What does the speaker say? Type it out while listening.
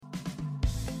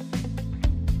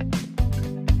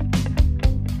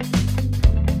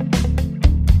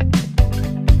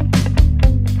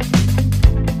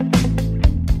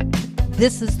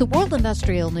This is the World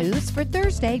Industrial News for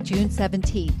Thursday, June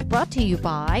 17th, brought to you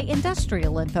by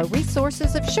Industrial Info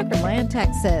Resources of Sugar Land,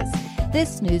 Texas.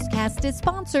 This newscast is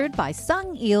sponsored by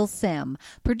Sung Il Sim,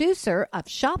 producer of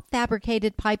shop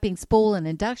fabricated piping spool and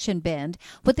induction bend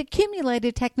with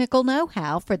accumulated technical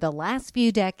know-how for the last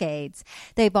few decades.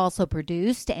 They've also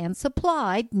produced and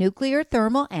supplied nuclear,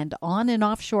 thermal, and on- and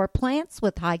offshore plants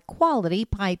with high-quality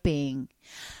piping.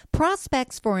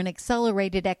 Prospects for an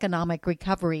accelerated economic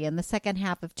recovery in the second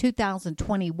half of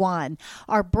 2021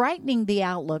 are brightening the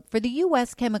outlook for the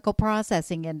U.S. chemical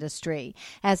processing industry,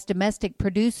 as domestic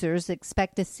producers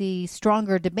expect to see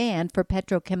stronger demand for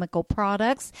petrochemical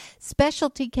products,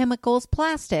 specialty chemicals,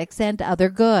 plastics, and other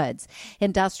goods.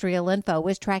 Industrial Info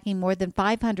is tracking more than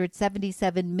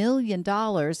 $577 million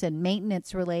in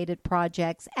maintenance-related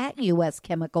projects at U.S.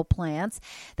 chemical plants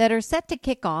that are set to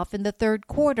kick off in the third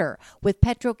quarter, with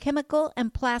petrochemical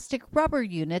and plastic rubber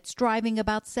units driving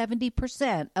about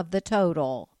 70% of the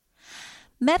total.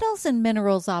 Metals and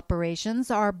minerals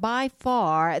operations are by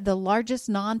far the largest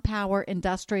non-power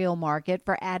industrial market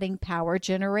for adding power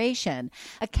generation,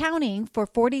 accounting for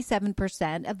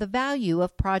 47% of the value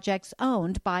of projects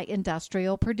owned by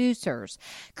industrial producers.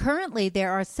 Currently,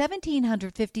 there are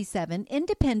 1,757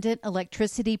 independent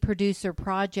electricity producer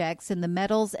projects in the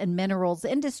metals and minerals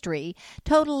industry,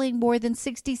 totaling more than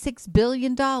 $66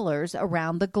 billion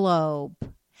around the globe.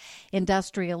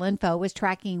 Industrial Info is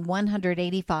tracking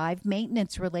 185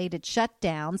 maintenance-related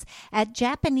shutdowns at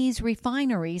Japanese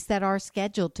refineries that are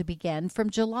scheduled to begin from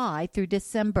July through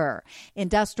December.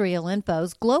 Industrial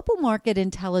Info's Global Market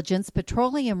Intelligence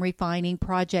Petroleum Refining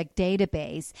Project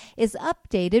database is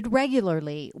updated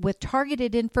regularly with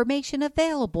targeted information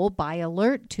available by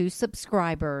alert to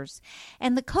subscribers.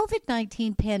 And the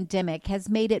COVID-19 pandemic has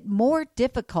made it more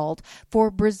difficult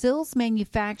for Brazil's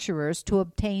manufacturers to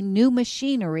obtain new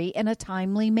machinery in a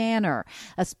timely manner,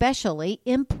 especially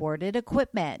imported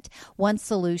equipment. One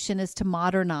solution is to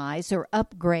modernize or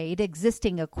upgrade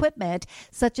existing equipment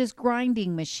such as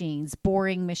grinding machines,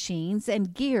 boring machines,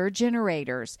 and gear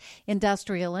generators.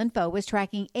 Industrial Info is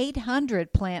tracking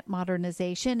 800 plant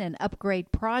modernization and upgrade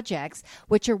projects,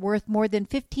 which are worth more than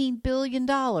 $15 billion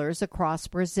across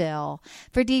Brazil.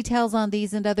 For details on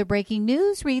these and other breaking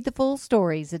news, read the full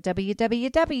stories at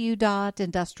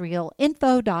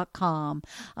www.industrialinfo.com.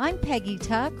 I'm Peggy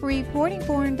Tuck, reporting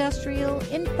for Industrial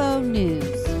Info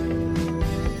News.